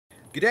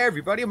G'day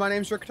everybody, my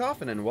name's Rick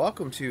Toffin and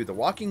welcome to The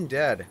Walking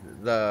Dead,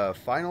 the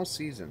final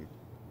season.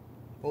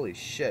 Holy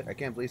shit, I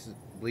can't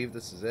believe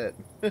this is it.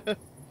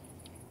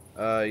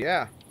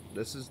 Yeah,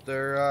 this is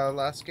their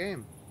last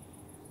game.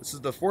 This is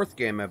the fourth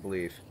game, I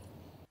believe.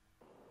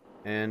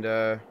 And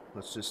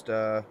let's just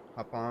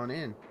hop on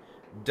in.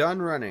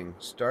 Done running,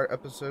 start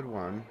episode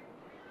 1.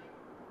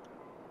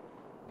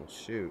 Oh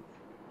shoot.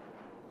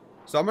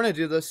 So I'm gonna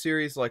do this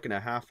series like in a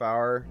half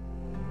hour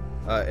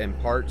in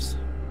parts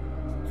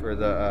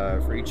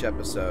for each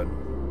episode.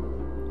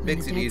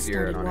 Makes it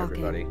easier on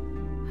everybody.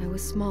 I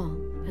was small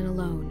and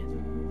alone.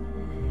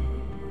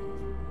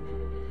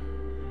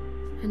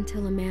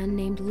 Until a man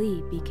named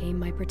Lee became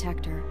my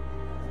protector.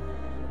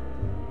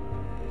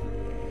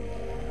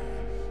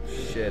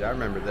 Shit, I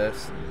remember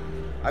this.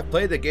 I've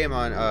played the game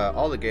on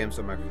all the games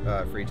on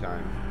my free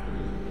time.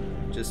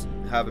 Just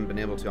haven't been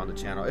able to on the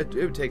channel. It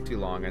would take too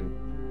long,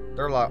 and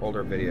they're a lot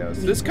older videos.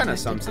 Lee this kind of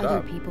sums it up.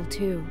 Other people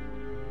too,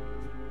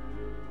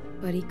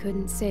 but he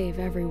couldn't save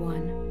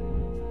everyone.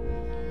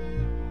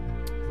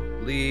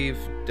 Leave,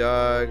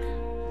 Doug.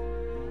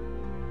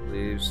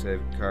 Leave, save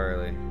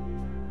Carly.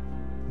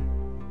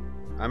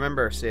 I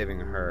remember saving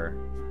her.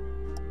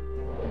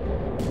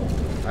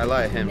 I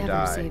let him Never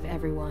die. Save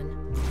everyone.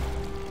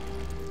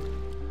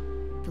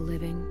 The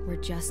living were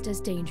just as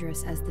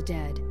dangerous as the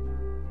dead.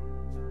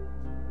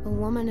 A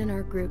woman in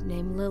our group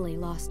named Lily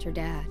lost her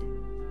dad,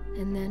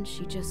 and then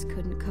she just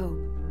couldn't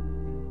cope.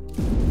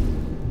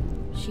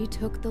 She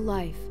took the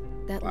life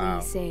that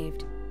Lee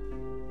saved.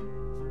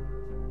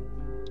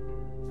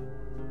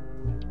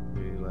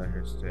 We let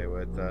her stay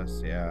with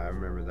us. Yeah, I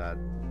remember that.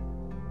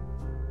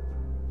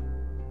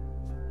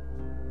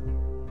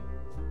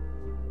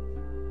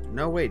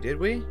 No, wait, did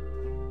we?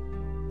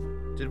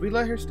 Did we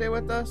let her stay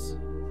with us?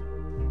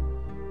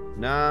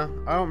 Nah,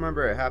 I don't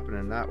remember it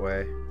happening that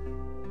way.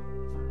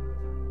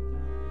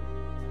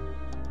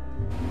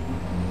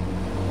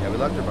 Yeah, we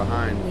left her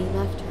behind. We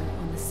left her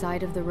on the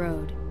side of the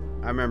road.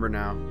 I remember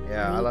now.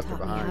 Yeah, Lee I left her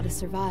taught me behind. how to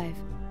survive.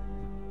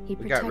 He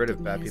We got rid of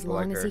protected bad me as people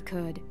long like as her. he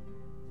could,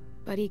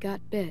 but he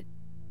got bit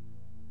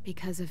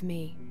because of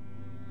me.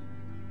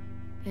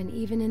 And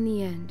even in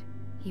the end,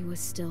 he was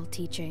still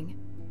teaching.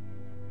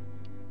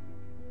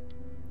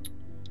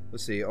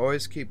 Let's see.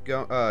 Always keep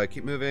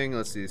moving.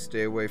 Let's see.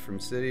 Stay away from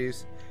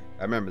cities.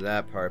 I remember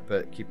that part,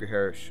 but keep your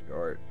hair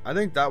short. I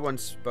think that one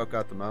spoke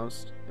out the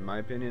most, in my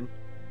opinion,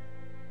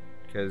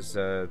 because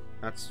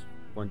that's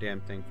one damn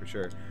thing for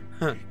sure.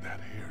 Keep that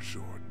hair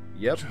short.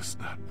 Yep. Just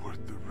not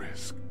worth the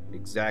risk.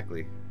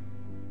 Exactly.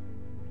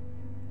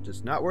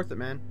 Just not worth it,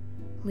 man.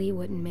 Lee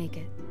wouldn't make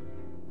it.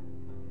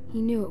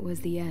 He knew it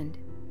was the end.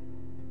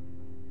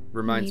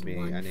 Reminds He made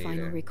me, one I need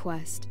final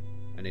request.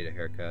 a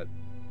haircut.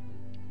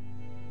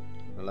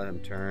 I let him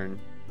turn.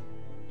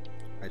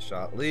 I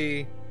shot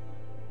Lee.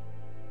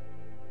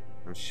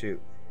 Oh shoot.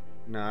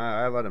 No,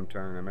 I let him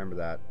turn. I remember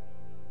that.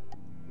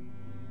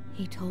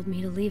 He told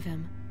me to leave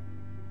him.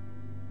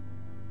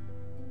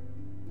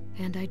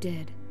 And I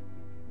did.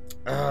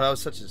 Oh, that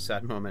was such a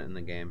sad moment in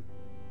the game.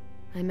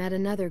 I met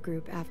another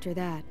group after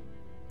that.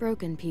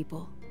 Broken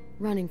people,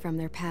 running from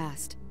their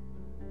past.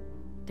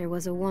 There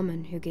was a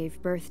woman who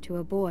gave birth to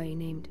a boy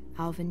named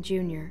Alvin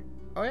Jr.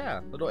 Oh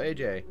yeah, little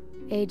AJ.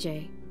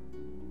 AJ.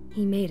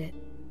 He made it.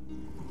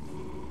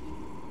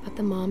 But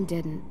the mom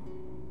didn't.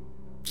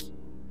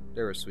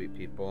 They were sweet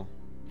people.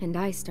 And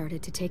I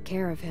started to take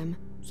care of him.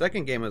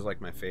 Second game was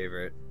like my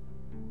favorite.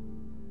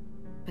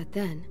 But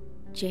then,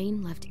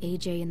 Jane left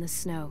AJ in the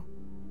snow.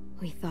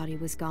 We thought he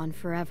was gone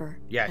forever.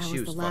 Yeah, that she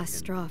was was the last fucking-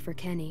 straw for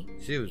Kenny.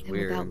 She was And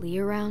weird. without Lee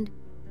around,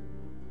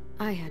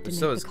 I had to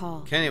So make was the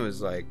call. Kenny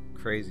was like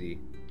crazy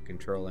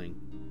controlling.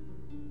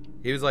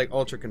 He was like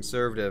ultra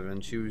conservative,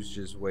 and she was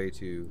just way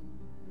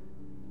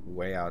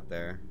out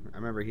there. I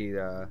remember he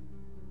I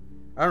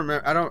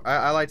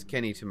liked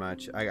Kenny too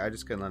much. I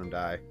just couldn't let him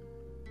die.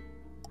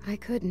 I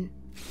couldn't.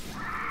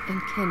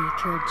 And Kenny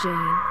killed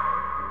Jane.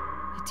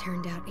 It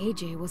turned out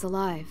AJ was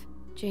alive.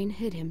 Jane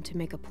hid him to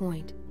make a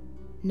point.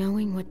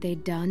 Knowing what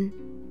they'd done,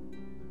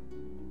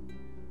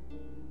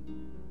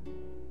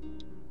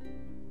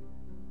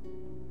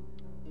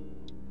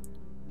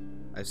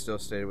 I still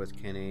stayed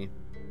with Kenny.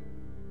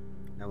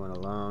 I went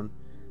alone.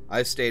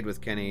 I stayed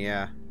with Kenny,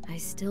 yeah. I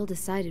still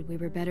decided we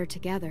were better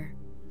together.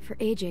 For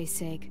AJ's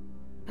sake.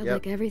 But Yep.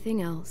 like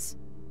everything else,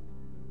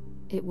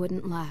 it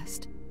wouldn't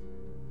last.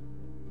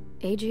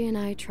 AJ and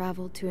I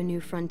traveled to a new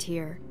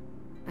frontier.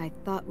 I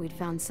thought we'd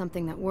found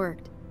something that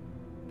worked,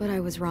 but I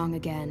was wrong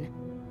again.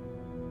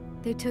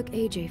 They took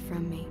AJ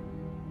from me.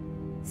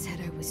 Said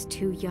I was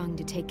too young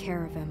to take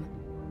care of him.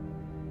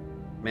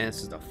 Man,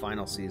 this is the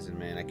final season,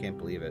 man. I can't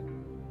believe it.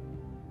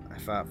 I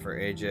fought for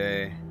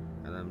AJ.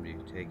 I let him be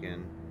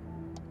taken.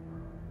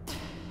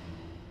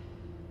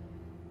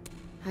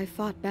 I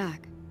fought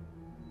back,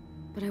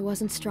 but I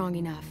wasn't strong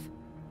enough.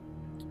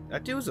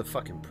 That dude was a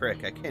fucking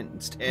prick. I can't I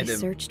stand him.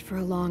 searched for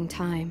a long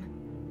time.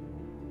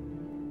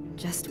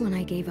 Just when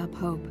I gave up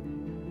hope,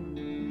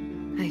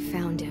 I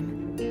found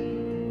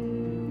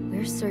him.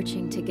 We're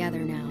searching together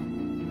now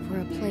for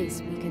a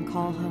place we can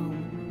call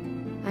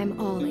home. I'm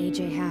all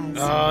AJ has.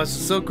 Oh, this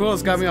is so cool.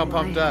 It's got me all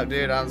pumped up,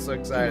 dude. I'm so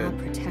And excited. I'll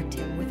protect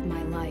him with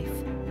my life.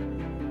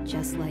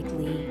 Just like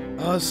Lee.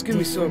 Oh, this is gonna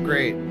be so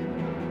great.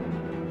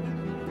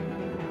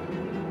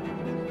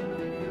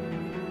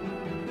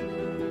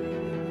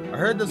 I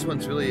heard this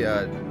one's really,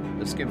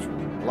 this game's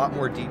a lot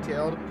more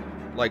detailed,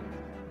 like,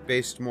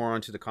 based more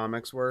onto the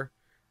comics were,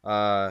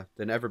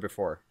 than ever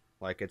before.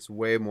 Like, it's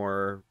way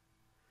more,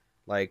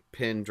 like,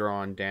 pin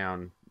drawn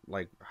down,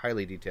 like,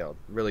 highly detailed.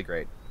 Really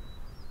great.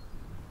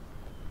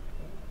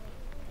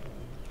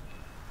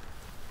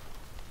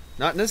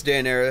 Not in this day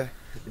and era.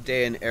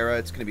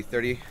 It's gonna be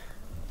 30.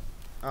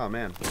 Oh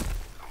man,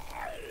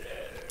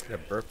 got a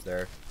burp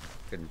there.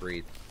 Couldn't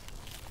breathe.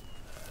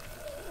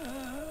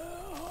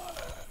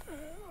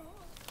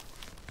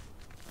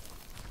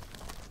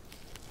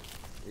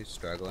 He's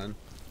struggling.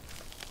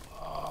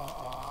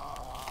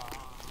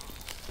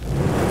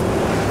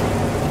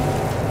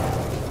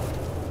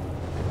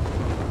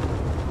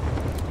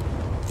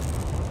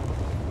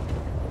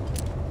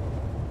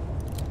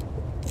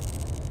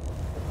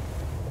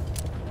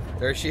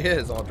 There she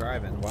is, all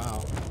driving.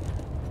 Wow.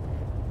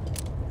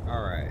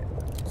 Alright.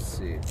 Let's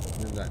see.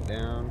 Move that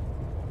down.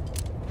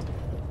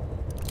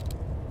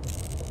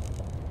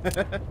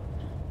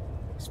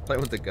 Let's play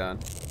with the gun.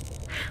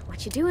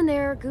 What you doing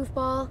there,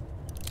 goofball?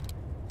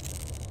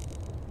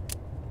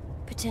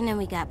 Pretending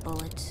we got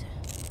bullets.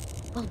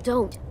 Well,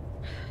 don't.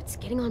 It's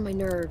getting on my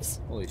nerves.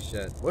 Holy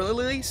shit. Well, at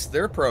least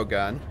they're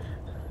pro-gun.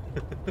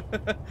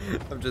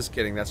 I'm just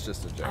kidding. That's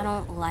just a joke. I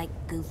don't like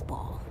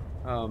goofball.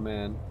 Oh,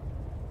 man.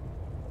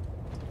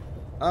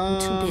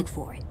 I'm too big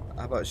for it.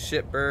 How about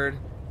shitbird?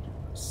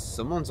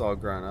 Someone's all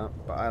grown up,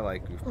 but I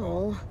like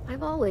goofball. Oh,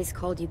 I've always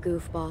called you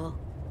goofball.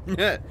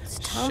 It's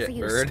time for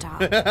you to Shitbird.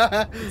 stop.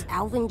 It's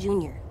Alvin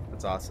Jr.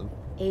 That's awesome.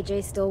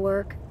 AJ still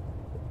work?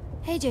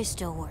 AJ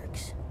still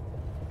works.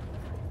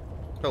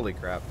 Holy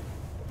crap.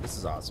 This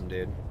is awesome,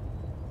 dude.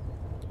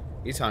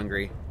 He's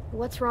hungry.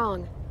 What's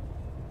wrong?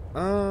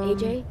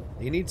 AJ?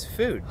 He needs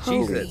food.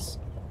 Hungry. Jesus.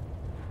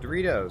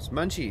 Doritos.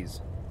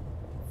 Munchies.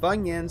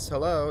 Funyuns.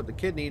 Hello. The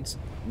kid needs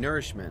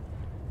nourishment.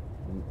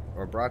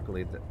 Or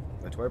broccoli.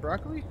 A toy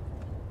broccoli?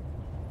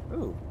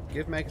 Ooh.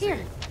 Give magazine.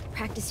 Here,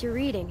 practice your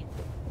reading.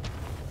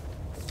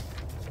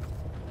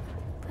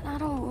 But I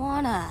don't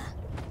wanna.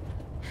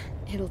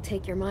 It'll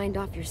take your mind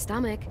off your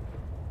stomach.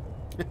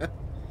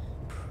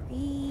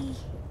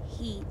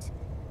 Preheat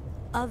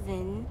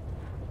oven.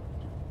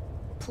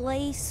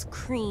 Place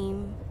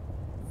cream.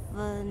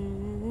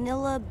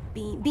 Vanilla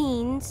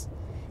beans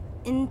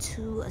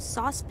into a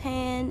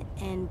saucepan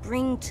and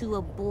bring to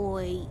a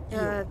boil.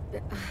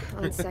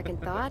 On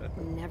second thought,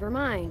 never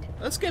mind.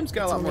 This game's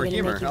got It's a lot more only gonna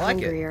humor. make you I like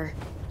it. hungrier.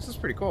 This is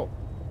pretty cool.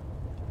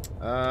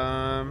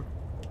 Hey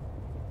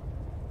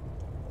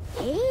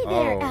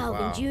there, Oh,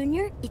 Alvin wow.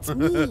 Jr. It's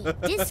me,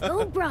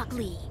 Disco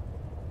Broccoli.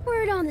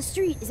 Word on the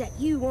street is that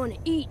you want to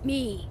eat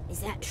me.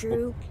 Is that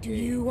true? Do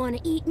Okay. you want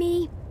to eat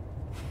me?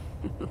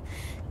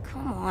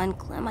 Come on,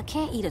 Clem. I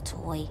can't eat a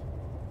toy.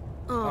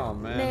 Oh,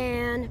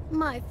 man.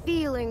 My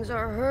feelings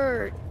are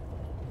hurt.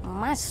 Well,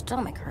 my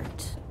stomach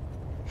hurts.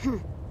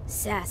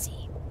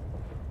 Sassy.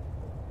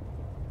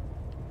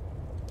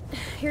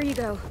 Here you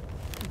go.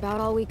 About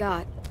all we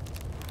got.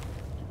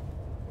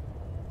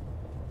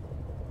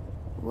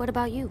 What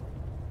about you?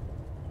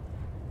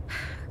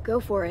 Go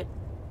for it.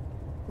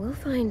 We'll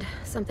find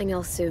something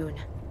else soon.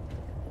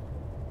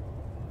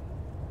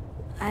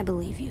 I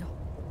believe you.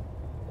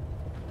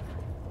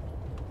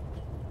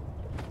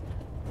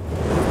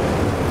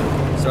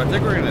 So I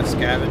think we're gonna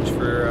scavenge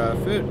for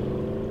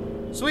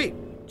food. Sweet,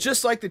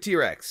 just like the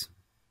T-Rex.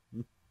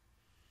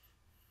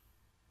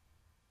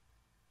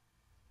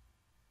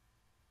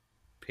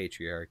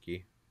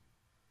 Patriarchy.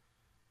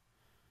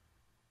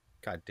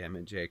 God damn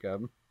it,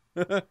 Jacob.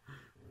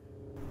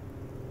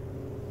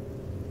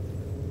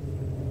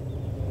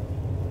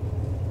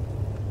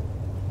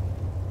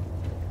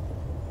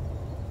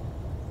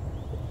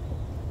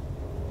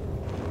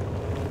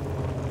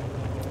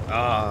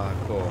 Ah,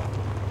 cool.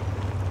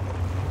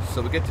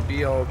 So we get to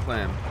be old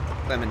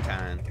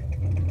Clementine.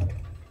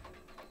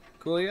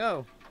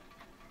 Coolio.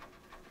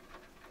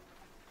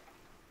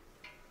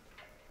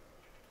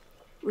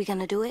 We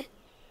gonna do it?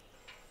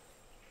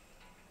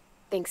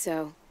 Think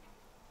so.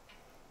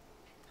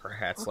 Her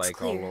hat's Looks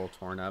like all a clear. little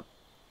torn up.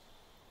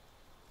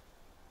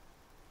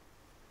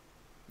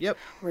 Yep,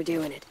 We're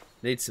doing it.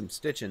 needs some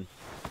stitching.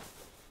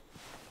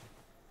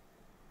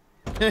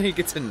 He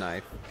gets a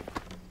knife.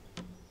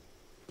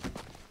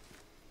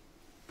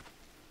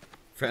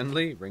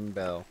 Friendly? Ring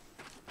bell.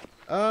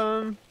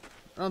 I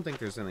don't think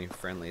there's any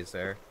friendlies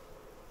there.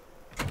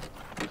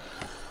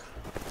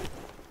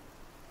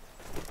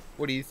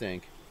 What do you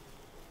think?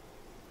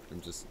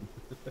 I'm just...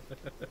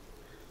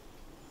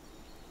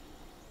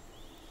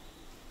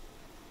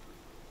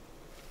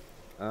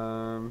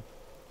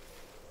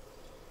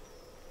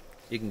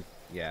 You can,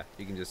 yeah,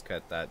 you can just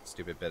cut that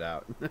stupid bit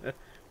out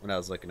when I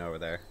was looking over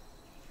there.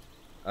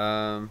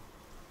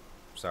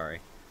 Sorry.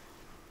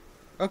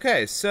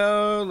 Okay,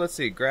 so let's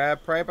see.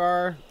 Grab pry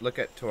bar. Look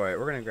at toy.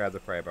 We're gonna grab the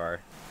pry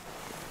bar.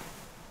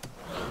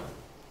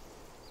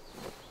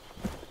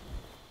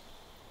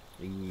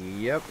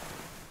 Yep.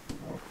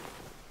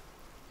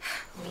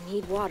 We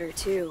need water,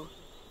 too.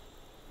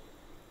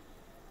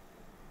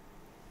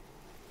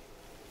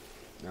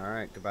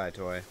 Alright, goodbye,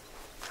 toy.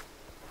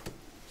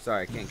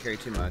 Sorry, I can't carry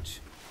too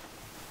much.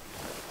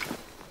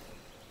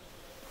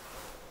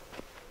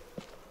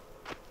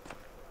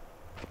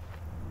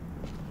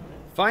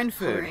 Find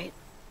food. Alright.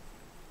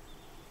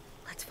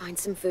 Let's find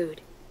some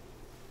food.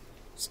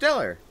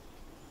 Stellar.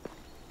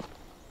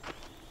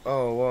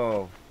 Oh,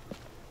 whoa.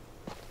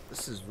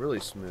 This is really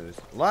smooth.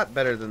 A lot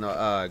better than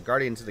the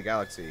Guardians of the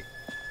Galaxy.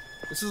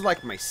 This is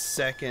like my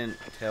second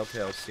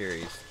Telltale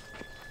series.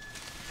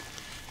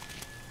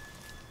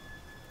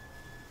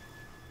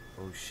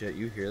 Oh shit,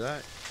 you hear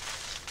that?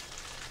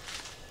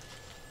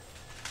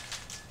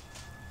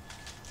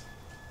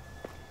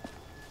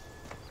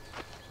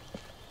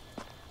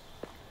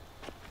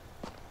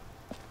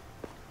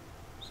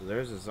 So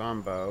there's a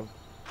Zombo.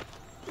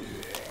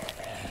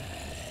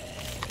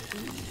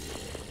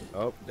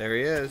 Oh, there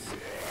he is.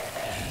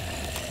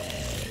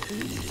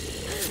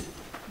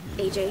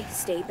 AJ,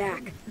 stay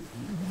back.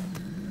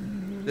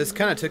 This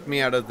kind of took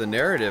me out of the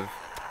narrative.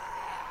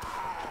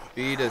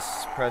 B to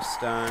press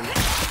stun.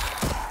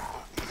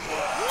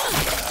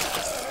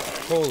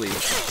 Holy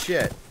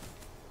shit.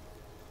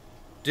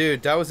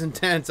 Dude, that was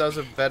intense. That was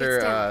a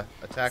better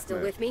attack Still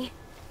move. with me?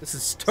 This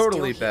is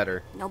totally Still here.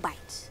 better. No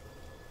bites.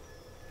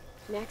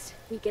 Next,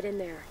 we get in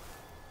there.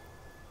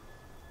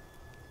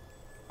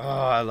 Oh,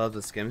 I love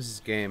this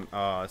game.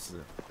 Oh,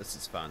 this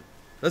is fun.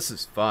 This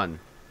is fun.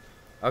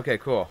 Okay,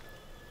 cool.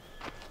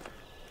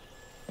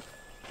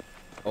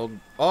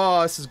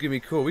 Oh, this is gonna be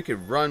cool. We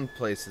could run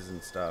places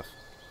and stuff.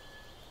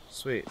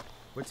 Sweet.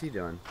 What's he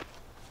doing?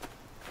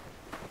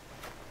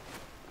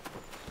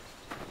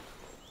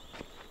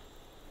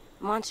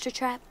 Monster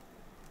trap?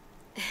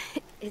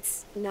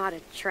 It's not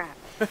a trap.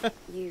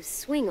 You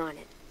swing on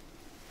it.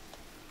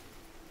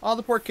 All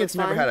the poor kids For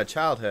never fun? had a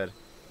childhood.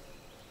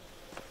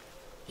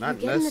 Not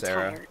You get in in this the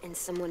era. tire and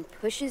someone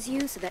pushes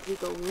you so that you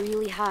go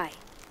really high.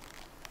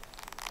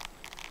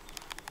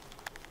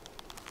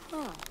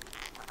 Oh,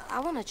 I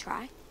want to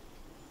try.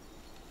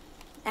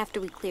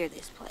 After we clear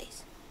this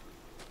place.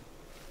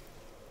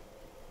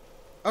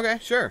 Okay,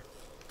 sure.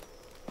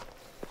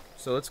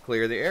 So let's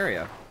clear the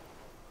area.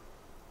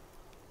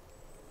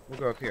 We'll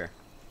go up here.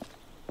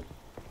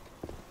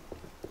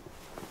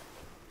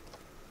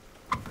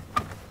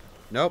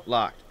 Nope,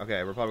 locked.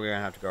 Okay, we're probably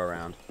gonna have to go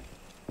around.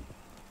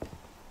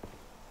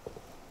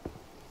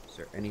 Is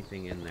there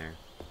anything in there?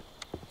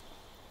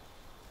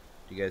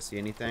 Do you guys see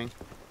anything?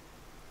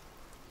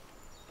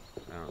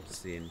 I don't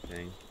see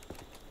anything.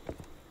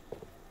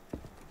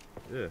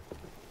 Ugh,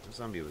 the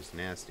zombie was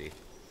nasty.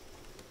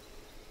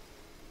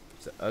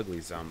 It's an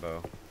ugly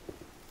zombo.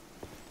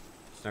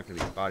 It's not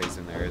gonna be bodies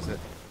in there, is it?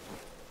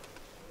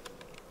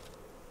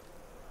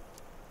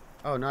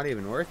 Oh, not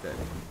even worth it.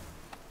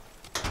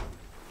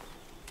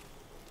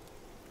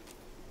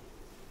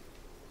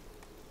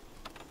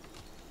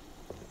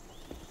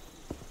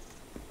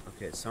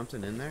 Okay,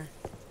 something in there?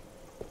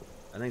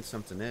 I think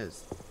something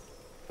is.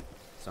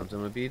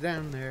 Something would be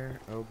down there.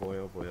 Oh boy,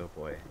 oh boy, oh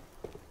boy.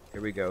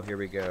 Here we go, here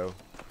we go.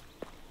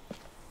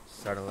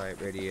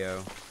 Satellite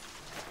radio.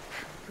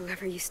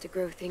 Whoever used to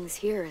grow things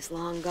here is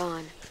long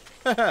gone.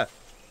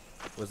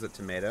 Was it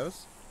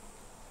tomatoes?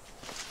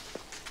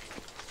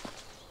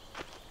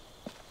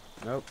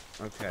 Nope.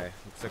 Okay.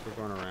 Looks like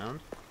we're going around.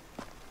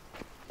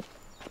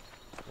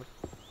 What?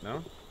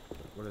 No?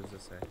 What does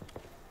this say?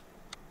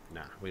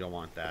 Nah, we don't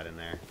want that in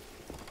there.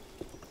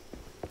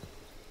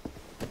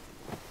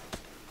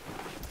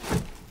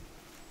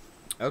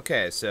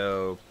 Okay,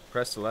 so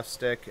press the left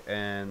stick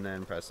and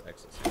then press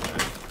X at the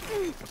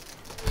same time.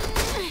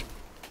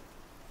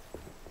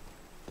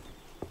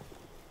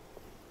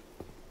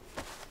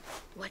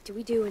 What do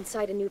we do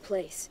inside a new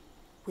place?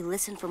 We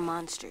listen for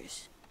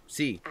monsters.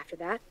 C. After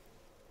that,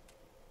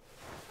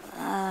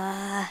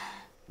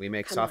 We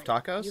make come soft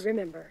on, tacos. you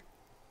remember.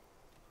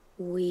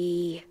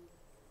 We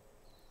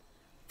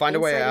Find a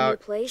way inside a new out.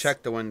 place?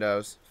 Check the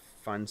windows.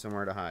 Find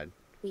somewhere to hide.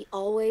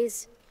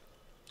 always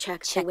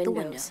check Check the the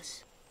windows.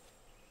 windows.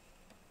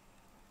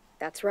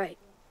 That's right.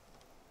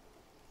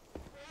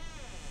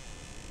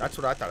 That's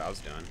what I thought I was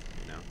doing,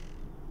 you know.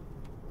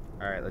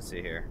 Alright, let's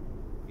see here.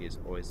 He is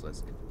always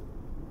listening.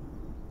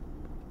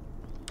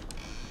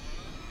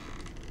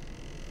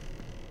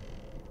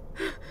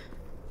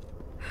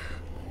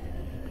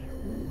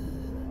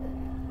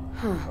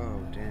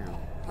 Oh, damn.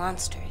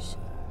 Monsters.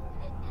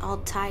 All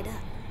tied up.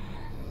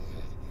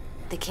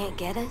 They can't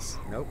get us?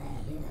 Nope.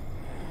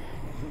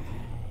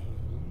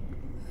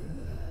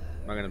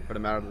 Am I gonna put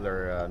them out of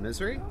their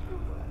misery?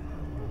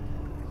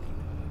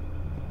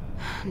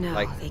 No,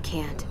 Like- they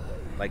can't.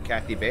 Like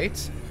Kathy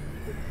Bates?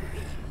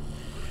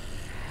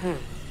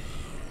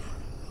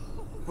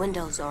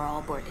 Windows are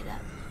all boarded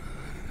up.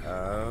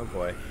 Oh,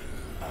 boy.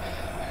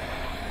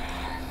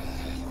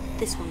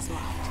 This one's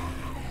locked.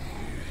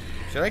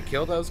 Should I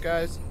kill those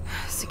guys?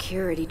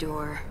 Security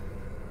door.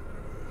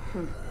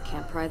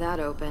 Can't pry that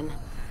open.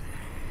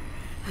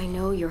 I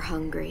know you're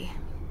hungry.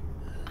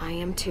 I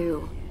am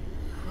too.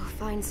 We'll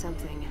find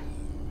something.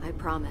 I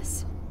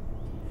promise.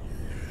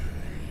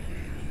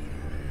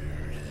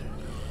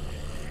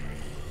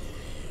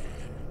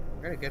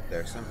 I gotta get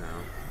there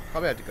somehow.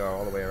 Probably have to go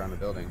all the way around the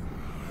building.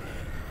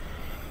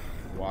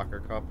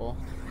 Walker couple.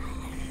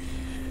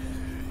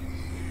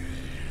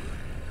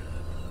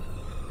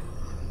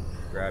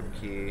 Grab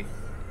key.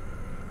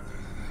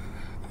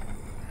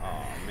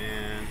 Oh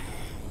man.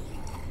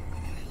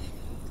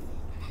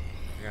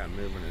 I got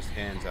moving his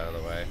hands out of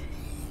the way.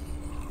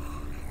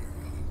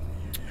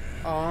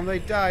 Oh, and they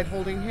died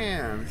holding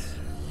hands.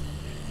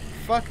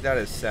 Fuck, that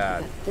is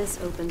sad. But this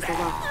opens the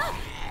lock.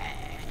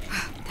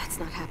 That's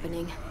not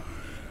happening.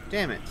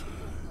 Damn it.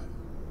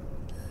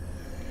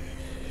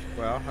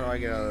 Well, how do I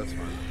get out of this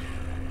one?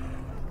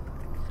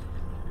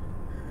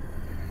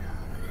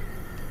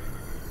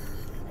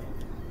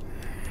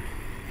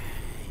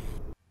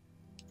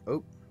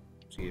 Oh,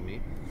 excuse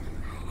me.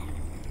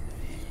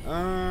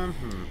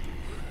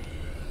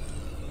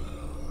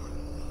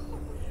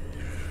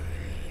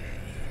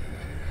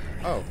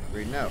 Oh,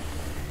 read note.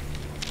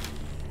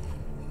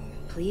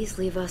 Please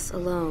leave us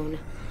alone.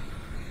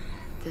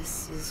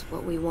 This is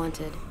what we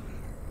wanted.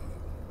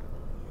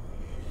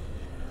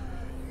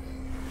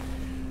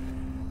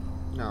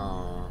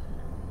 No.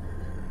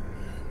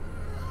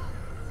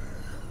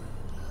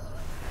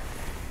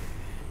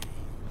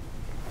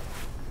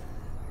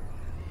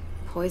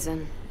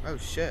 Poison. Oh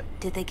shit.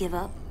 Did they give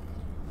up?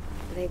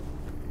 They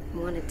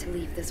wanted to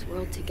leave this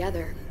world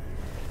together,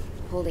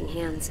 holding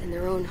hands in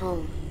their own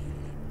home.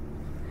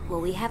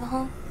 Will we have a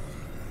home?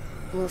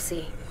 We'll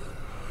see.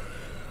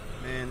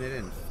 Man, they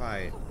didn't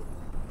fight.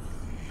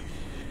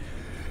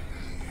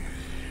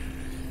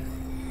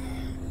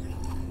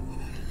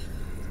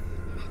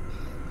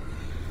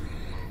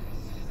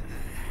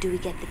 Do we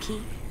get the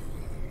key?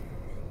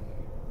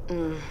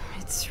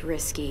 It's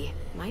risky.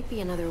 Might be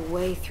another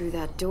way through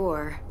that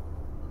door.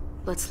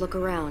 Let's look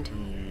around.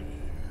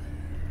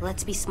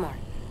 Let's be smart.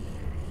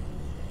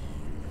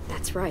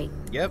 That's right.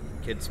 Yep,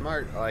 kid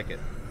smart. I like it.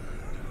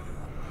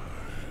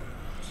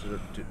 So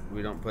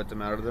we don't put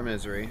them out of their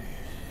misery.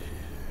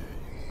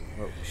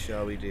 What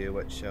shall we do?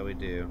 What shall we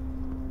do?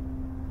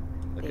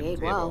 Look at They the ate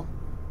table. well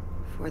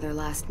for their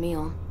last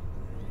meal.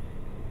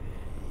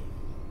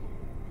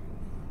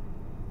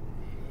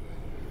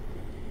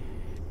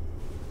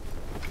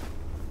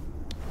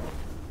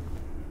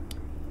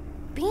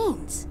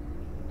 Beans!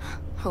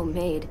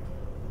 Homemade.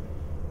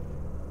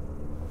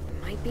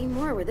 Might be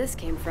more where this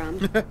came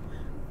from. I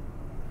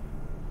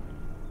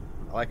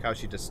like how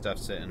she just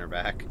stuffs it in her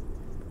back.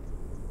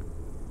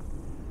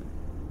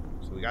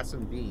 So we got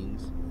some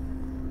beans.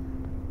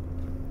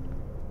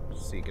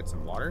 Let's see, get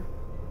some water.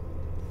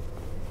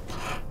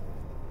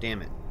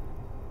 Damn it.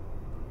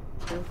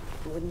 Well,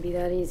 it wouldn't be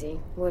that easy,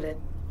 would it?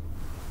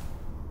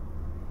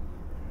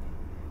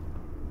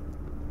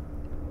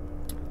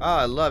 Oh,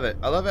 I love it.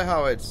 I love it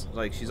how it's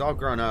like she's all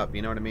grown up,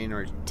 you know what I mean?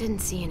 Or Didn't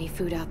see any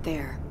food out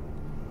there.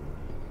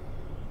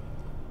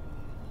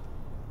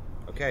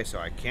 okay, so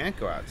I can't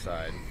go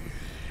outside.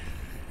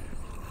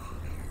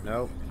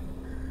 Nope.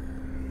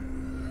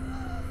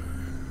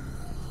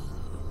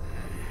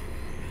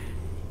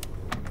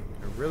 I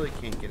really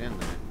can't get in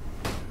there.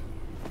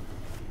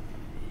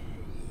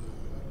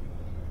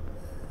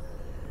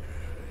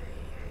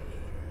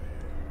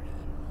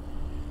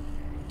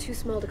 Too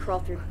small to crawl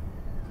through.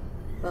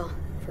 Well,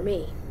 for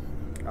me.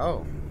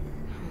 Oh.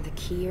 The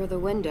key or the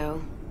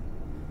window.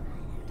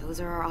 Those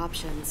are our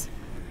options.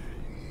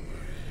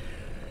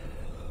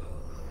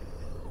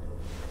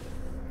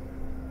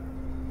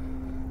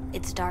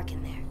 It's dark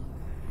in there.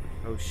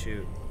 Oh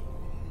shoot.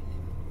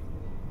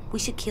 We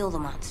should kill the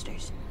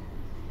monsters.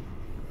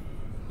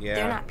 Yeah.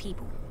 They're not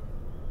people.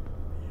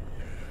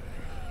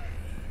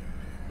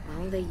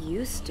 Well, they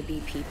used to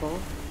be people.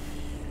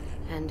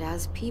 And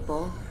as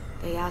people,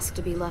 they asked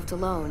to be left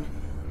alone.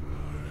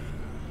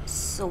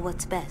 So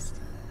what's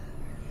best?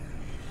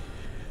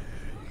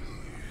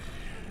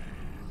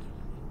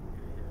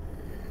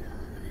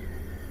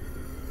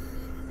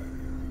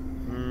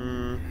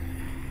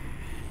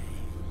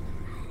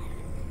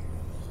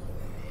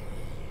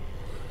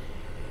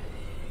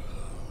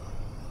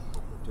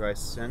 Do I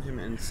send him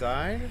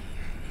inside?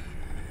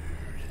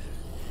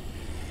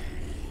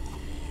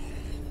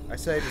 I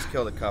say just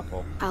kill the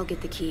couple. I'll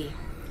get the key.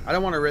 I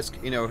don't want to risk,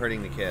 you know,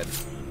 hurting the kid.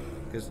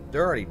 Because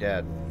they're already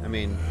dead. I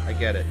mean, I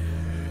get it.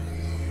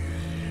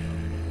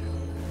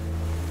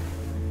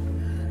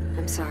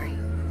 I'm sorry.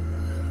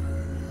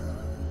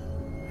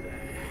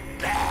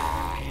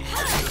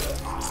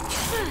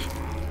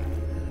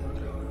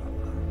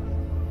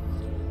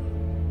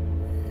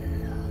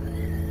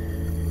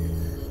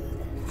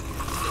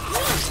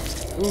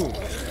 Ooh.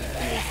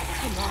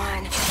 Come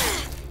on.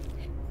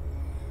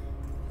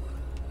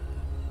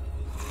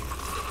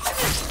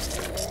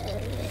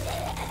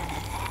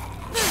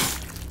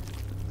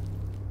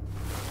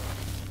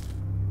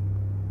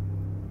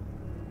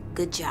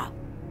 Good job.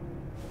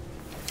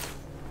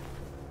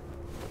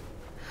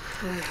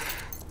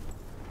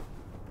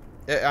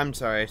 I'm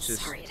sorry, it's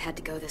just... Sorry it had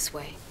to go this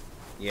way.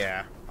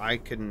 Yeah, I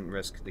couldn't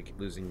risk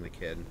losing the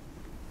kid.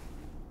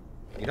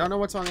 You don't know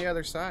what's on the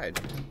other side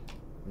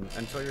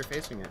until you're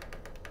facing it.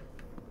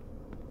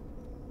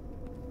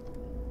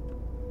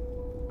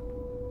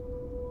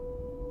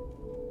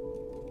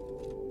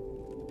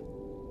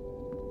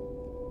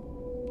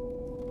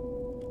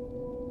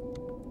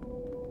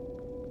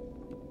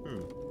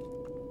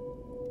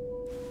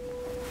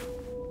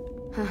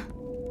 Huh.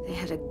 They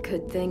had a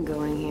good thing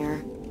going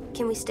here.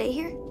 Can we stay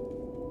here?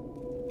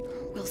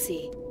 We'll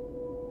see.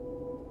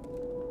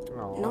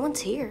 Aw. No one's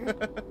here.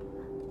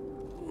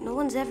 No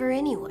one's ever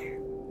anywhere.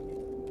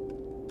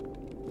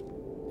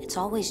 It's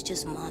always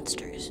just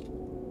monsters.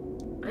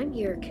 I'm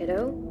here,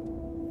 kiddo.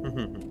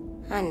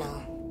 I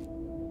know.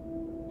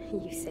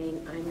 You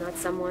saying I'm not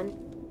someone?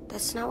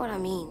 That's not what I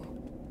mean.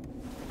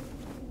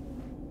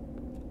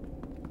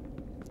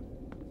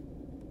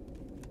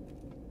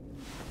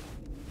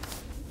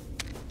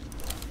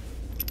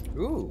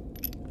 Ooh.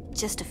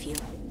 Just a few.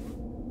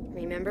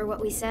 Remember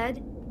what we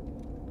said?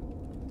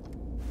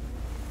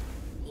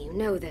 You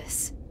know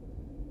this.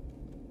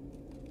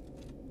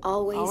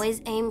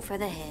 Always aim for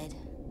the head.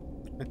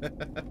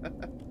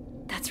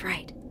 That's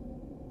right.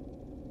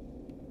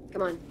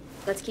 Come on,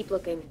 let's keep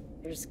looking.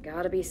 There's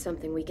gotta be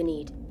something we can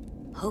eat.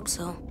 Hope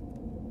so.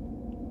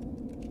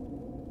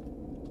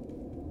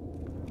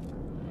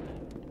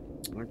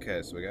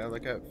 Okay, so we gotta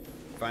look at,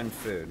 find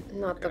food.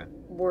 Not Okay.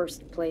 the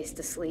worst place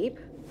to sleep.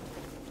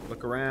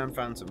 Look around,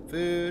 find some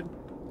food.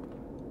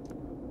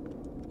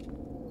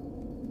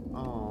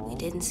 Oh. We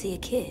didn't see a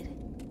kid.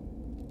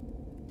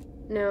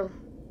 No,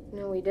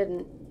 we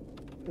didn't.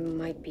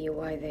 Might be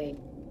why they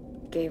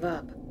gave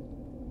up.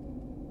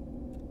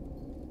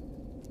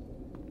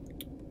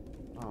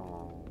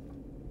 Oh.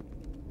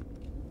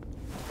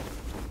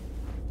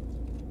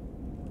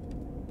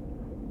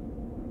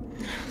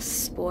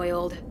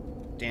 Spoiled.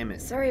 Damn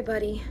it. Sorry,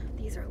 buddy.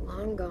 These are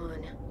long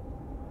gone.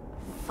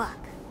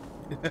 Fuck.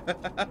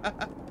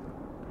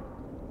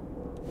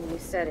 You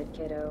said it,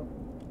 kiddo.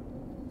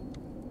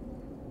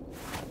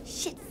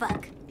 Shit,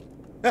 fuck.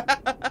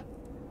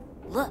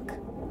 Look.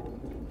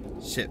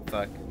 Shit,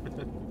 fuck.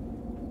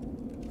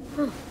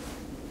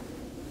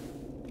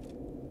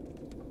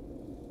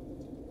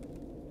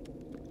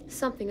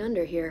 Something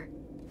under here.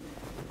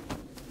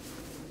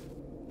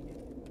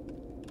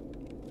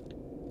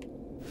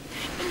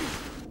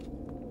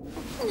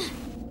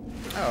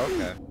 Oh,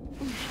 okay.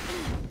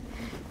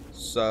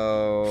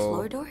 So...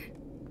 Floor door?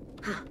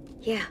 Huh,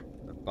 yeah.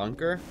 A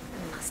bunker?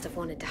 I must have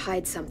wanted to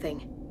hide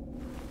something.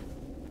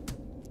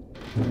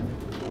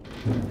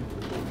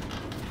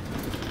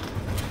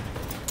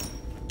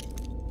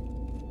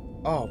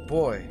 Oh,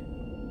 boy.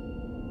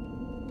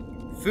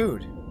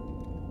 Food.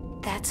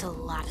 That's a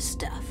lot of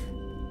stuff.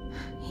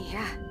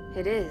 Yeah,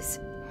 it is.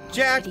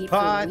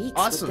 Jackpot! weeks with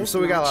Awesome, this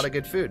so we got a much. lot of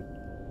good food.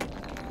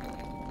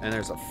 And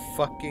there's a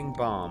fucking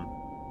bomb.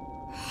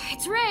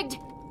 It's rigged!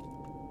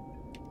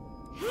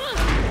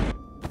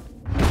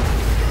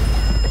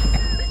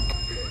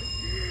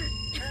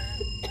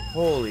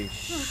 Holy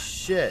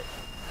shit.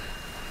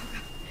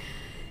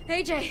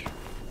 AJ!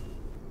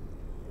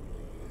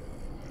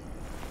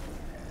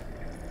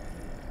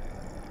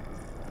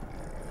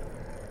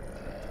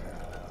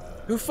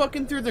 Who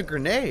fucking threw the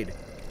grenade?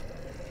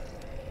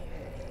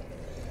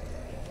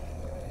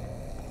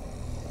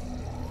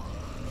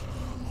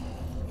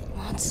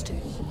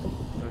 Monsters.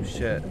 Oh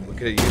shit, we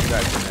could have used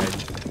that grenade.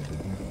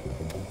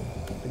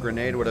 The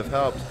grenade would have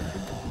helped.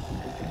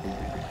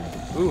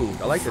 Ooh,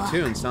 I like the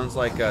tune. Sounds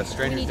like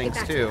Stranger Things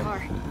 2.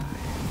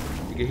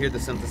 You can hear the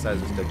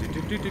synthesizers go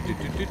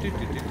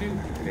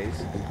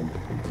bass.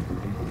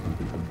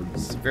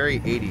 It's very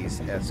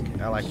 80s-esque.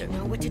 I like it. You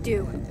know what to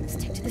do.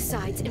 Stick to the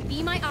sides and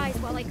be my eyes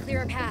while I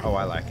clear a path. Oh,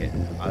 I like it.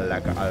 I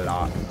like it a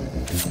lot.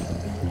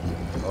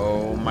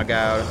 Oh my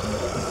god.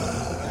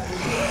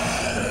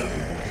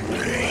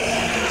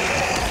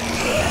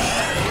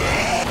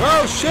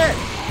 Oh shit!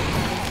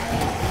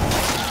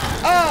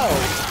 Oh,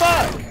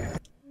 fuck!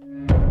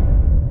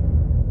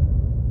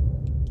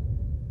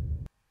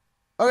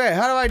 Okay,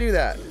 how do I do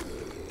that?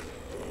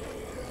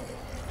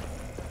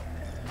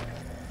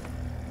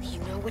 You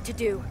know what to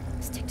do.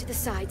 Stick to the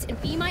sides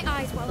and be my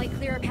eyes while I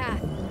clear a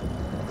path.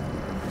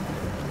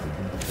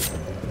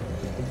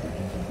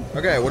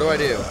 Okay, what do I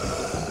do?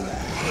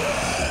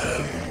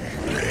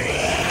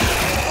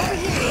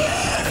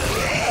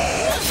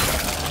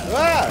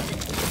 Ah!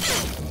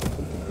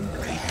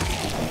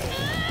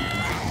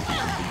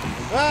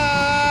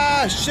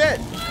 Ah, shit!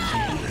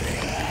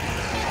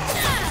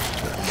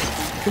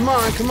 Come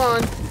on, come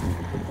on.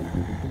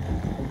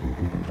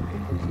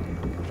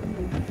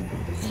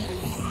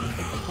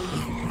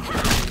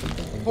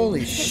 Holy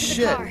Get to the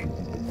shit. car.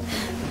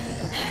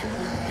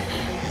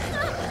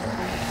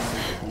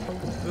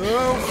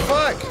 Oh,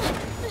 fuck!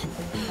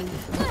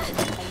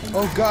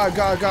 Oh, God,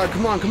 God, God.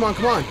 Come on, come on,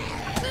 come on.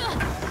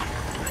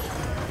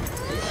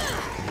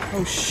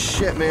 Oh,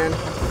 shit, man.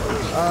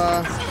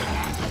 Ah!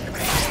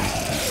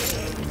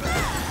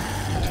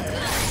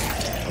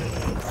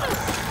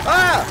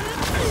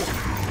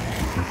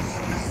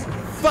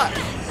 Fuck!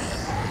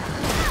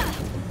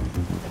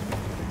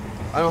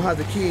 I don't have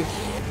the key.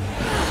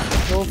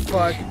 Oh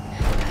fuck.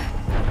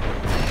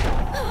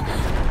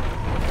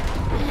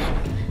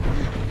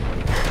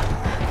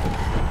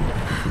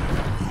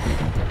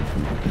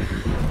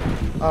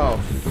 Oh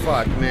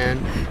fuck, man.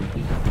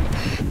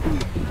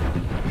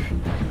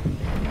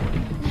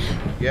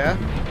 Yeah?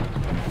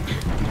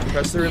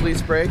 Press the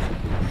release brake.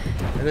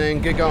 And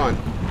then get going.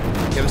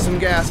 Give us some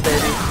gas, baby.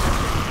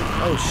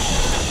 Oh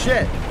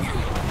shit.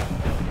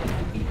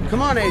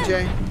 Come on,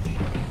 AJ.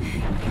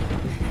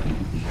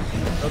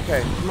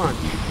 Okay, come on.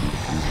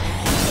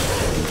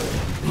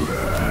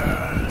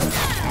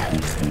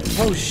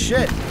 Oh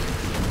shit.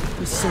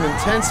 This is some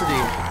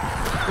intensity.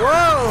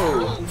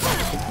 Whoa!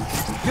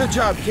 Good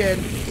job, kid.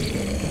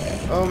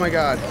 Oh my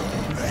god.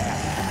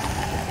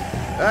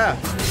 Ah.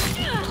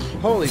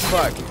 Holy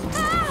fuck.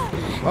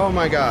 Oh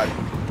my god.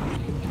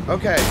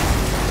 Okay.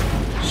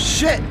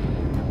 Shit!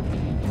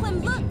 Clem,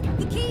 look!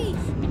 The keys!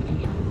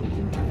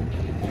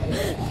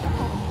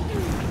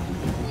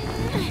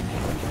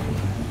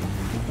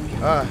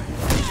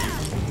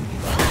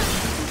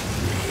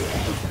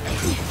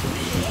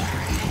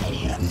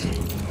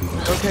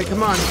 Okay,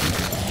 come on.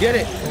 Get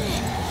it.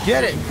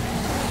 Get it.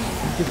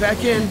 Get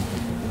back in.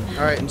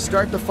 Alright, and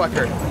start the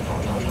fucker.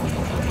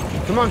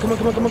 Come on, come on,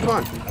 come on, come on, come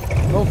on.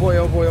 Oh boy,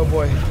 oh boy, oh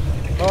boy.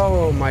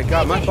 Oh my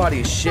god, my body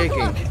is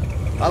shaking.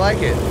 I like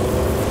it.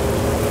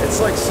 It's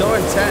like so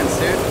intense,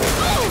 dude.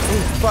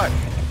 Ooh, fuck.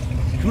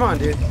 Come on,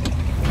 dude.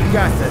 You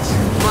got this.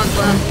 Come on,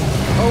 Clem.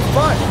 Oh,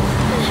 fuck.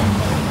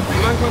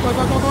 Come on, come on, come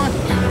on, come on, come on.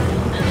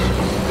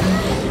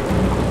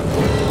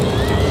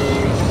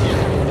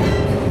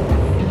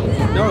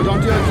 No,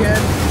 don't do it, kid.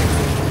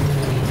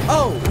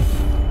 Oh!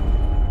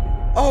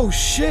 Oh,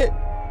 shit!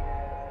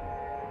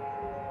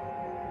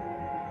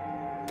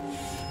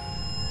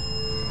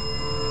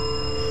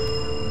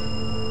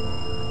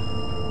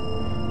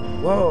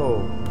 Whoa.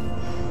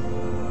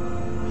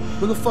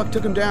 Who the fuck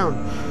took him down?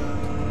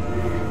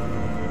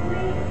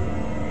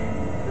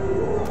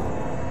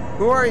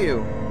 Who are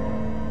you?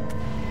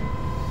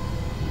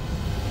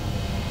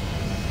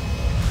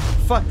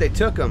 Fuck, they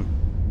took him.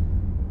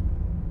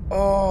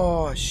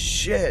 Oh,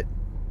 shit.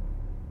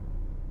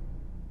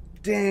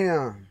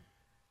 Damn.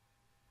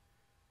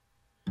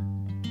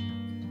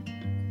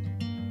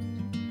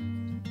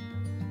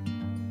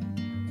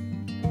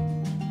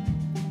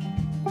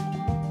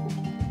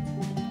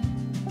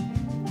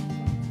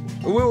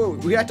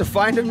 We have to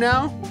find him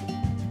now?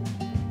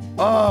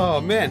 Oh,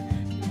 man.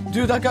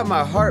 Dude, that got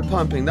my heart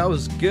pumping. That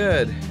was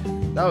good.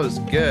 That was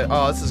good.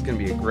 Oh, this is going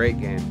to be a great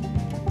game.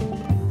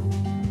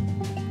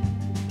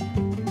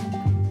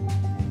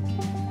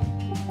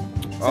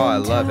 Oh, I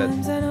love it.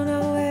 Sometimes I don't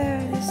know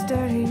where this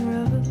dirty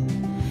road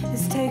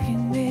is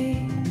taking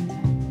me.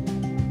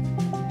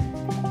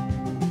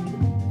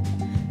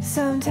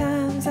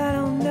 Sometimes I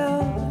don't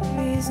know the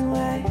reason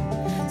why.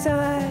 So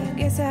I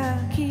guess I'll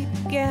keep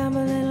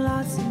gambling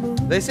lots of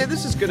moves. They say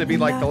this is going to be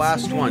like the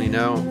last one, you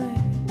know.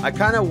 I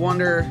kind of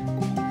wonder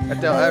if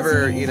they'll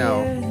ever, you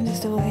know,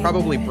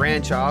 probably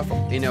branch off,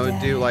 you know,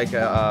 do like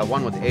a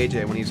one with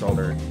AJ when he's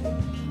older.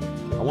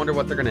 I wonder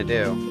what they're going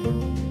to do.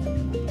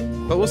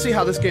 But we'll see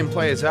how this game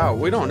plays out.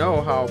 We don't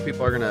know how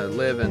people are going to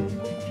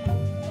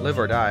live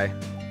or die.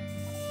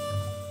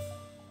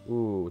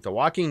 Ooh, The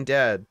Walking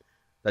Dead.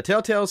 The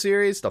Telltale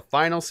series, the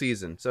final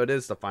season. So it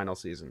is the final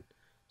season.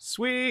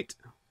 Sweet.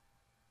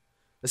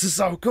 This is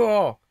so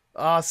cool.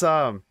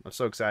 Awesome. I'm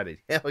so excited.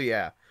 Hell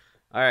yeah.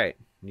 All right.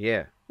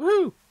 Yeah.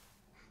 Woohoo.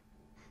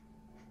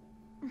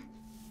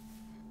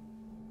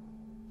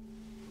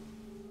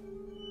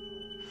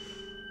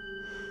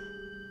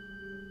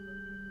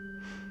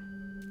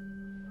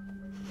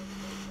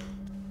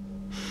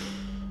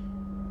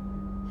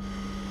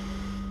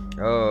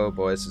 Oh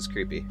boy, this is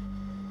creepy.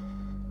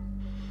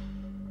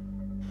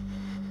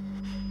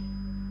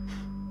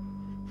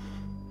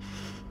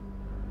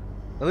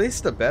 At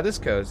least the bed is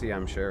cozy,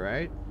 I'm sure,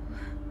 right?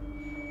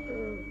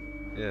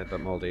 Yeah,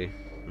 but moldy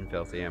and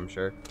filthy, I'm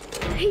sure.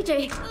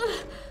 AJ!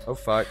 Oh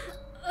fuck.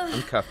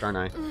 I'm cuffed, aren't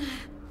I?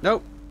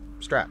 Nope.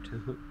 Strapped.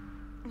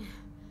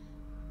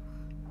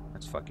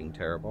 That's fucking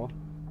terrible.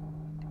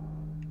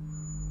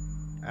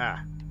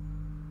 Ah.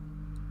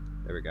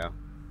 There we go.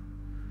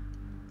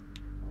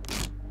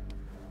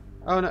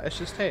 Oh no, it's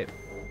just tape.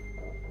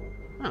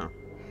 Oh.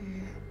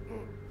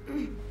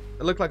 It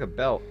looked like a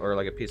belt or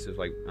like a piece of,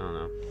 like, I don't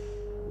know,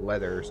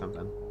 leather or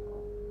something.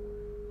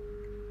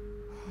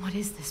 What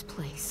is this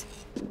place?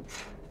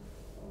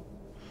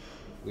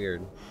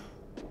 Weird.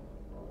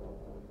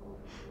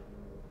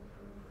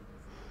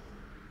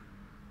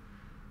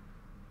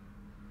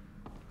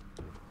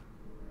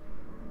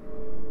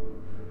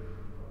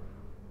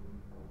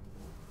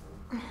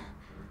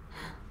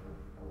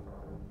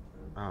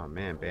 Oh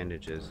man,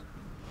 bandages.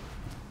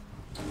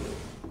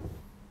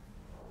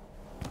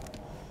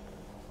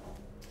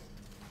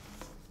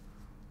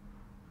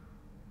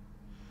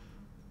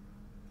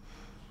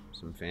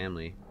 Some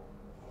family.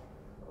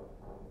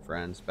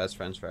 Friends. Best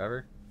friends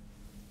forever?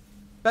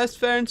 Best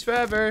friends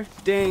forever!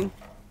 Ding!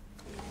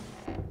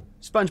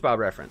 SpongeBob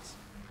reference.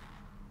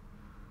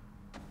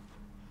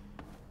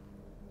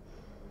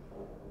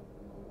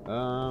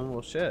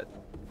 Well, shit.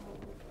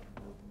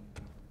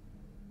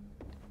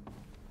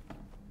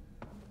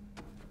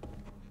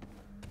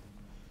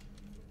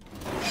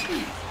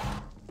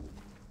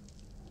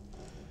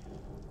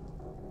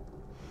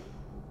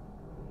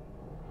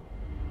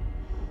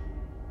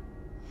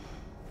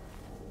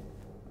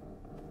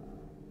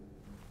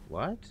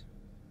 What?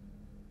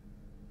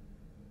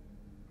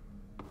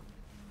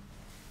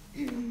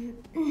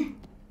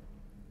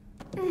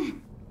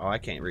 Oh, I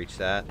can't reach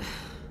that.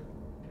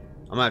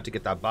 I'm gonna have to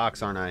get that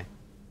box, aren't I?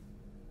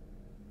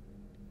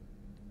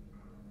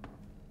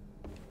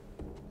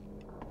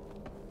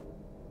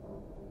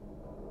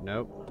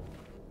 Nope.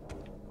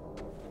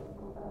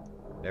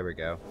 There we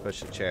go. Push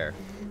the chair.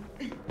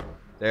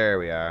 There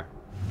we are.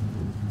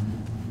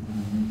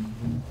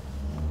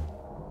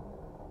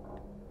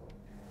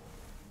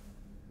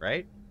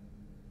 Right?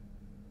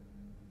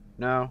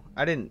 No,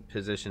 I didn't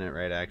position it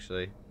right,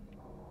 actually.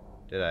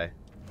 Did I?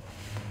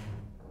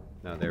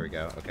 No, there we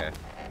go. Okay.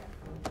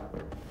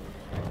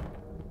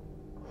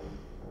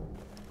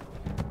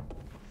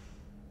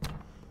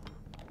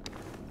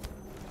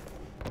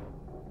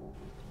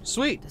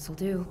 Sweet. This'll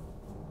do.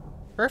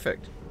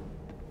 Perfect.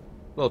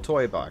 Little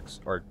toy box,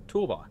 or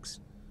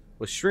toolbox,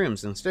 with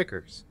shrooms and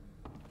stickers.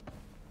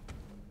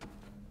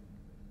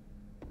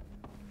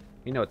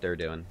 You know what they're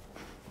doing.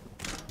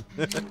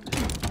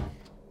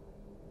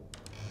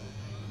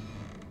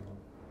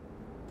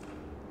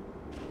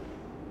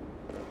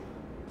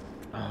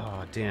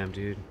 Oh, damn,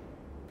 dude.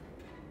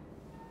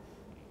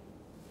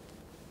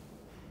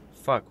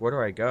 Fuck, where do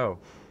I go?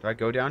 Do I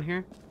go down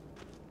here?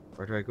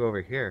 Or do I go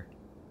over here?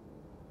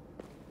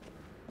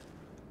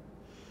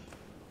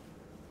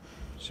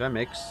 Should I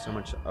make so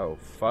much... Oh,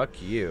 fuck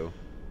you.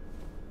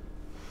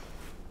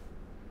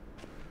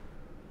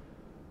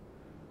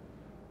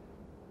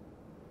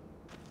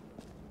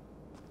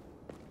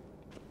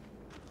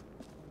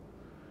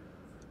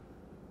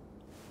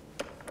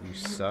 You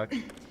suck.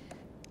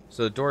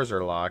 So the doors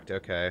are locked,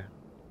 okay.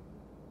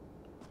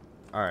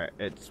 Alright,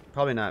 it's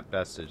probably not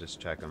best to just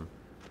check them.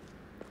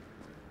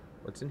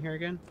 What's in here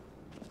again?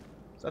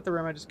 Is that the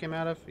room I just came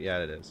out of? Yeah,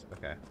 it is.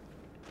 Okay.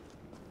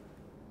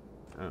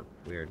 Oh,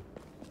 weird.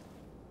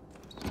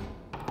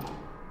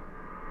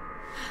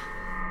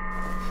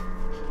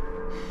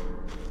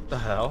 The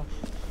hell?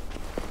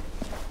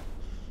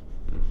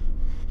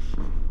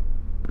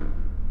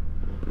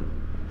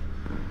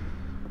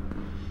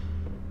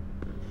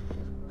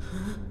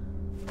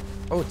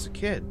 Oh, it's a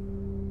kid.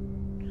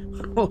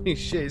 Holy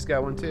shit, he's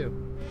got one too.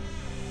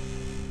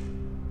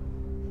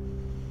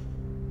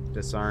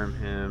 Disarm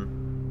him.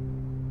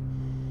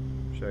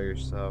 Show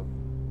yourself.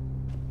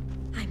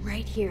 I'm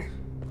right here.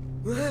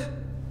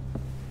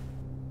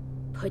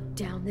 Put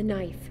down the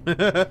knife.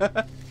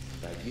 But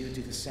you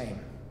do the same.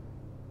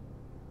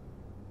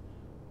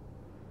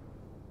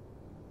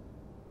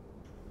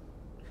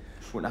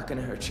 We're not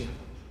gonna hurt you.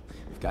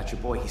 We've got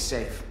your boy, he's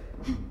safe.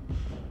 Oh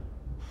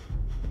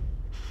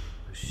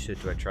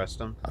shit, do I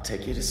trust him? I'll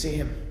take you to see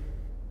him.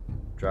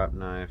 Drop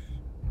knife.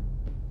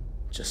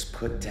 Just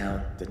put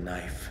down the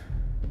knife.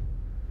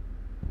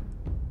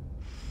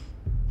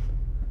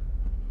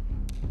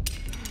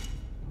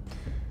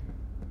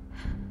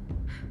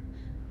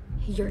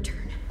 Your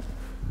turn.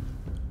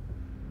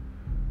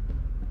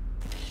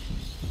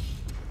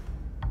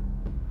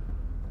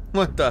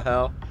 What the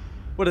hell?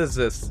 What is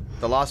this?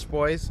 The Lost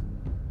Boys?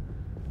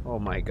 Oh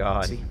my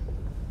god. See?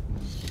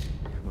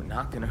 We're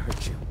not gonna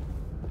hurt you.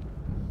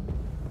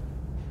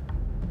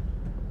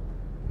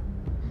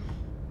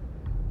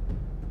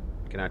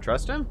 Can I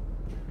trust him?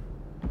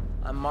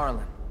 I'm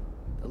Marlon.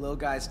 The little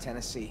guy's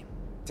Tennessee.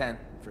 10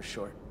 for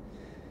short.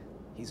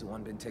 He's the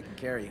one been taking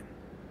care of you.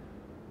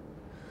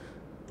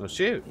 Oh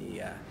shoot.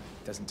 He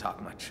doesn't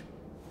talk much.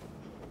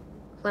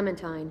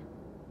 Clementine.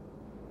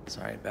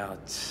 Sorry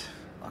about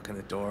locking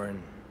the door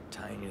and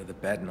tying you to the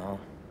bed and all.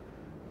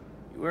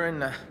 You were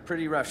in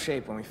pretty rough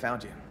shape when we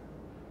found you.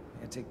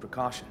 We had to take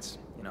precautions,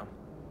 you know,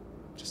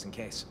 just in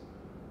case.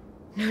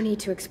 No need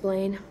to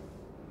explain.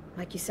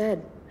 Like you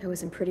said, I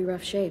was in pretty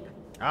rough shape.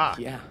 Ah.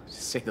 Yeah, to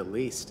say the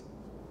least.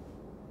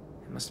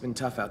 It must have been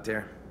tough out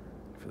there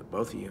for the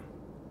both of you.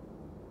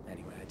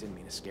 Anyway, I didn't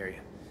mean to scare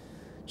you.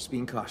 Just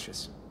being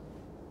cautious.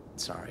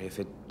 Sorry if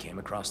it came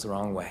across the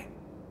wrong way.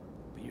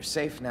 But you're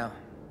safe now,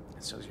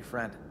 and so's your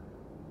friend.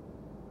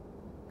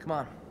 Come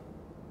on,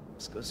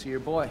 let's go see your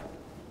boy.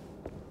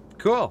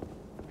 Cool.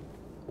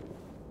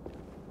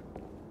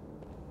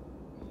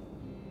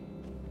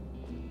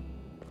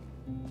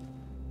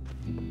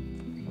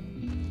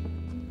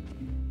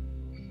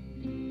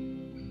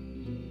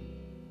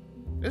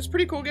 It's a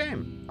pretty cool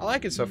game. I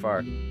like it so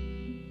far.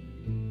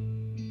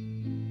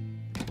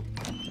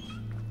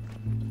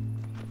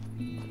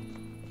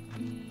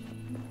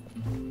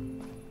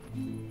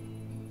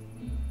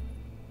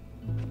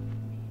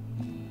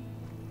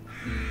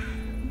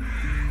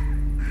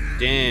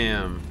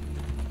 Damn.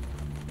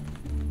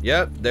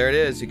 Yep, there it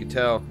is. You can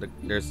tell.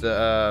 There's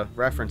the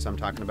reference I'm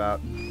talking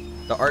about.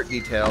 The art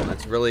detail.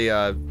 That's really,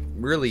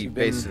 really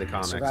based to the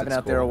comics. Surviving It's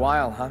out there a cool.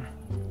 while, huh?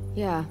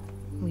 Yeah,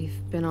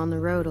 we've been on the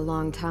road a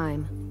long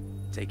time.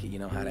 Take it you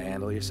know how to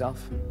handle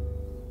yourself?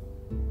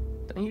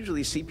 Don't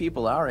usually see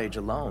people our age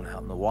alone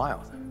out in the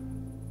wild.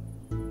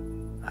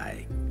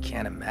 I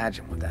can't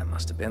imagine what that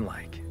must have been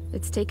like.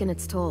 It's taken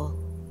its toll.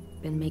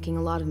 Been making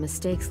a lot of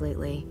mistakes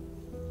lately.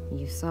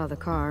 You saw the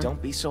car.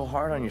 Don't be so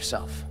hard on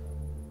yourself.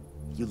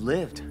 You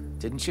lived,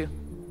 didn't you?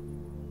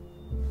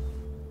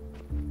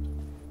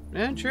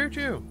 And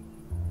true.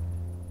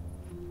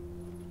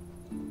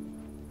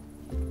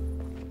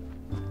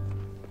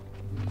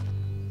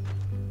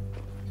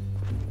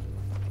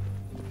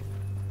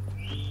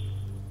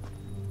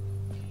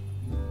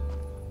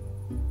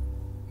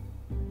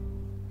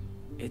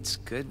 It's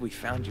good we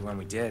found you when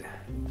we did.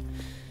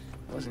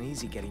 It wasn't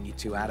easy getting you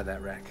two out of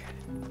that wreck.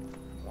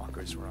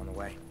 Walkers were on the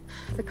way.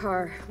 The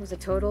car, was it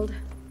totaled?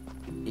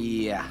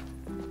 Yeah.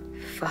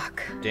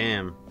 Fuck.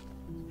 Damn.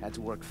 Had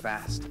to work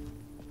fast.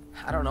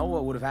 I don't know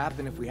what would have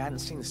happened if we hadn't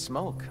seen the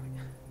smoke.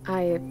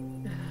 I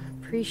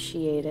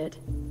appreciate it.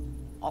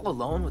 All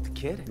alone with the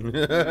kid?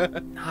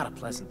 Not a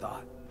pleasant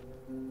thought.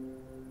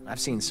 I've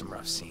seen some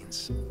rough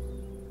scenes.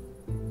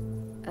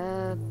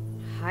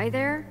 Hi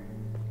there?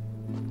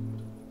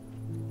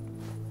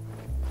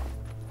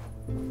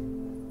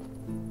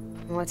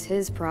 What's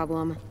his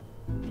problem?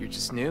 You're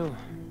just new.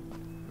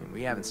 I mean,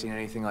 we haven't seen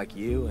anything like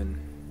you in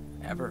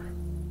ever.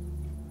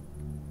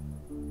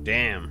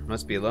 Damn.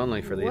 Must be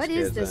lonely for these What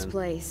kids is this then.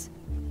 place?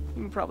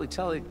 You can probably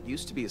tell it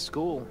used to be a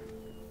school.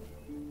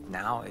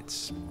 Now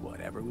it's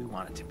whatever we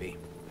want it to be.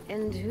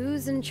 And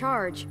who's in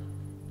charge?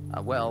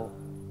 Well,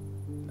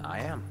 I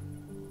am.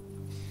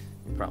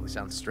 It probably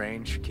sounds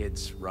strange.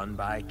 Kids run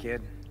by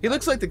kid. He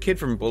looks like the kid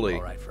from Bully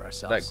All right for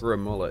ourselves. that grew a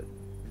mullet.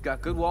 We've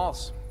got good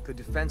walls, good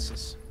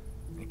defenses.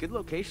 And a good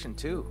location,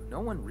 too.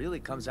 No one really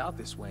comes out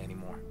this way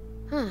anymore.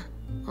 Huh.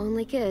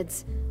 Only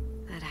kids.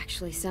 That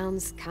actually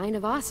sounds kind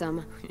of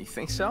awesome. You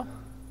think so?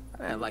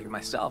 I like it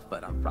myself,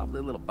 but I'm probably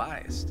a little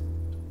biased.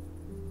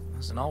 It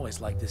wasn't always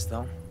like this,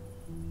 though.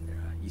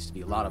 There used to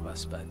be a lot of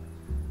us, but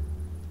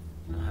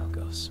you know how it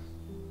goes.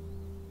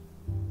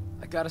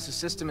 I got us a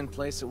system in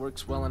place that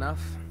works well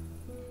enough.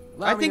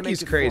 I think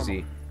he's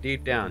crazy.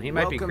 Deep down, he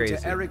might be crazy.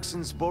 Welcome to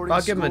Erickson's boarding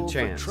I'll give him a school for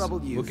chance.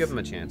 troubled We'll youth. give him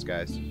a chance,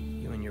 guys.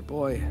 You and your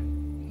boy,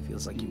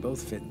 feels like you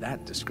both fit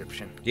that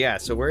description. Yeah,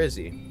 so where is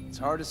he? It's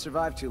hard to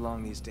survive too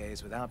long these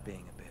days without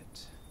being a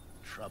bit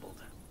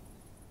troubled.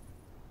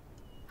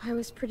 I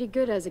was pretty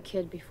good as a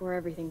kid before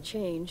everything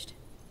changed.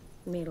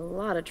 Made a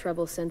lot of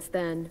trouble since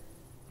then.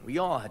 We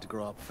all had to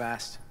grow up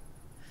fast.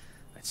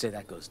 I'd say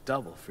that goes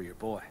double for your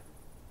boy.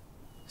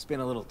 It's been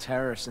a little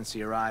terror since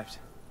he arrived.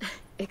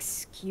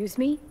 Excuse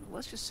me?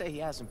 Let's just say he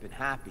hasn't been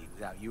happy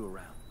without you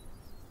around.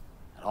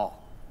 At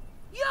all.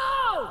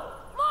 Yo!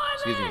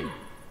 Excuse Marlin! me.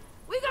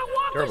 We got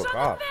walkers Terrible on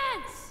cop. the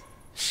fence!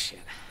 Shit.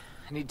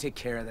 I need to take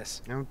care of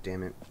this. Oh,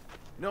 damn it.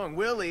 Knowing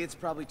Willie, it's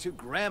probably 2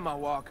 grandma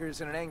walkers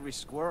and an angry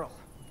squirrel.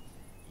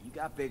 You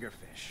got bigger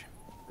fish.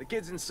 The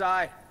kid's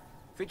inside.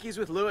 Think he's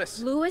with Lewis.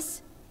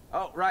 Lewis?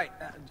 Oh, right.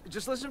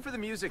 Just listen for the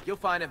music. You'll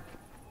find him.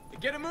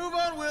 Get a move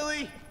on,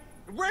 Willie!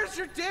 Where's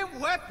your damn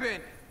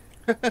weapon?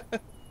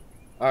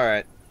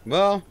 Alright.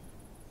 Well,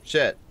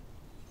 shit.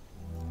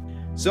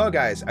 So,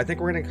 guys, I think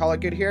we're going to call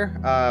it good here.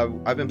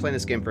 I've been playing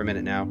this game for a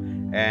minute now.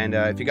 And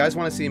if you guys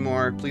want to see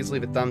more, please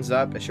leave a thumbs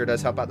up. It sure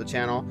does help out the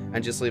channel.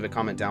 And just leave a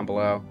comment down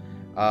below.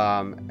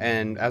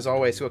 And as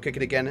always, we'll kick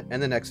it again in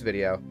the next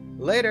video.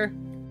 Later!